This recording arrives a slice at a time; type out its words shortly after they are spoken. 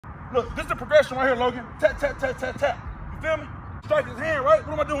Look, this is the progression right here, Logan. Tap, tap, tap, tap, tap. You feel me? Strike his hand, right?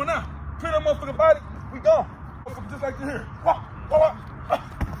 What am I doing now? Put that motherfucking body, we gone. Motherfucker just like this here. Walk, walk,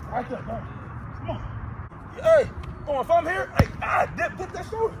 right there, bro. Come on. Hey, if I'm here, hey, dip that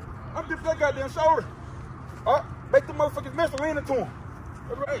shoulder. I'm dipping that goddamn shoulder. All right, make the motherfuckers miss and lean into him.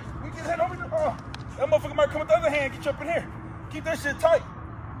 Hey, we get head over there. That motherfucker might come with the other hand, get you up in here. Keep that shit tight.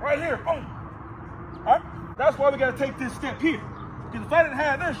 Right here, boom. All right, that's why we gotta take this step here. Because if I didn't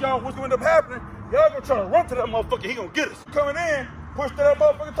have this, y'all, what's gonna end up happening? Y'all gonna try to run to that motherfucker, he gonna get us. Coming in, push to that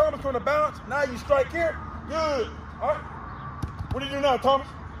motherfucker, Thomas, trying to bounce. Now you strike here, good. All right, what do you do now, Thomas?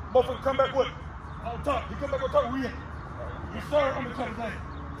 Motherfucker come back what? On top, he come back on top, we in. Yes, sir, I'm gonna cut his ass.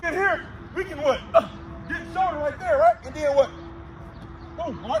 Get here, we can what? Get shoulder right there, right? And then what?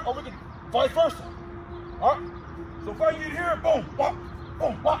 Boom, all right, or we can vice versa. All right, so if I get here, boom, bop,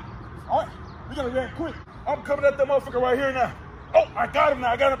 boom, bop. All right, we gotta react quick. I'm coming at that motherfucker right here now. Oh, I got him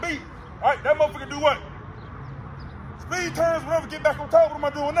now, I got a beat. All right, that motherfucker do what? Speed turns, whatever, get back on top. What am I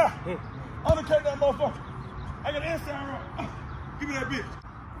doing now? Undercut that motherfucker. I got an inside run. Give me that bitch.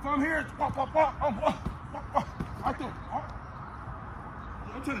 If I'm here, pop, pop, pop, right there. All right.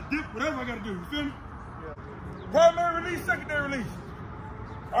 I'm trying to dip, whatever I gotta do, you feel me? Yeah. Primary release, secondary release.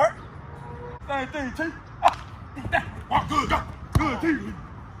 All right? Same thing, T. Good, T.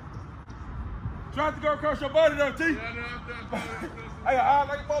 Try to go across your body though, T. Yeah, no, I got eyes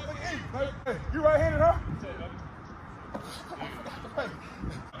like a motherfucker eat. Hey, you right-handed, huh? Hey,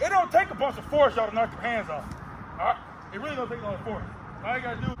 it don't take a bunch of force, y'all, to knock your hands off. All right? It really don't take a lot of force. All you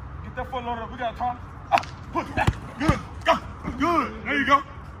gotta do, get that foot loaded up. We got Tom. Push. Good. Go. Good. There you go.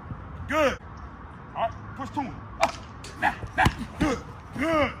 Good. All right, push to him.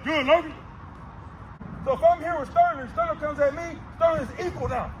 Good, Logan. So if I'm here with Sterling, Sterling comes at me, Sterling is equal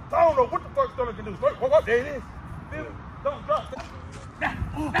now. So I don't know what the fuck Sterling can do. What? There it is. Feel me? Don't drop that.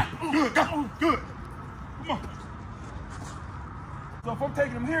 Good, go. Good. Come on. So if I'm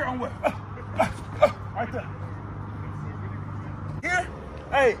taking him here, I'm what? Right there. Here,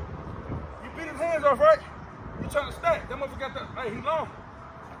 hey, you beat his hands off, right? You trying to stack. That motherfucker got that. Hey, he long.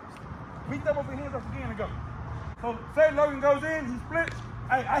 Beat that motherfucker hands off again and go. So say Logan goes in, he splits.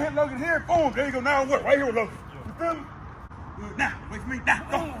 Hey, I hit Logan here, boom, there you go. Now what? Right here with Logan. You feel me? Good. Now, wait for me. Now,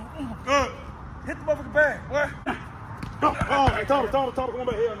 go. Good. Hit the motherfucker bag, boy. Oh, hey, Thomas, come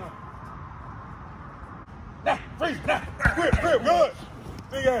back here now. Now, freeze. Now, grip, good.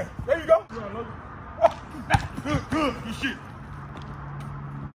 There you go. Good, Logan. Good, good shit.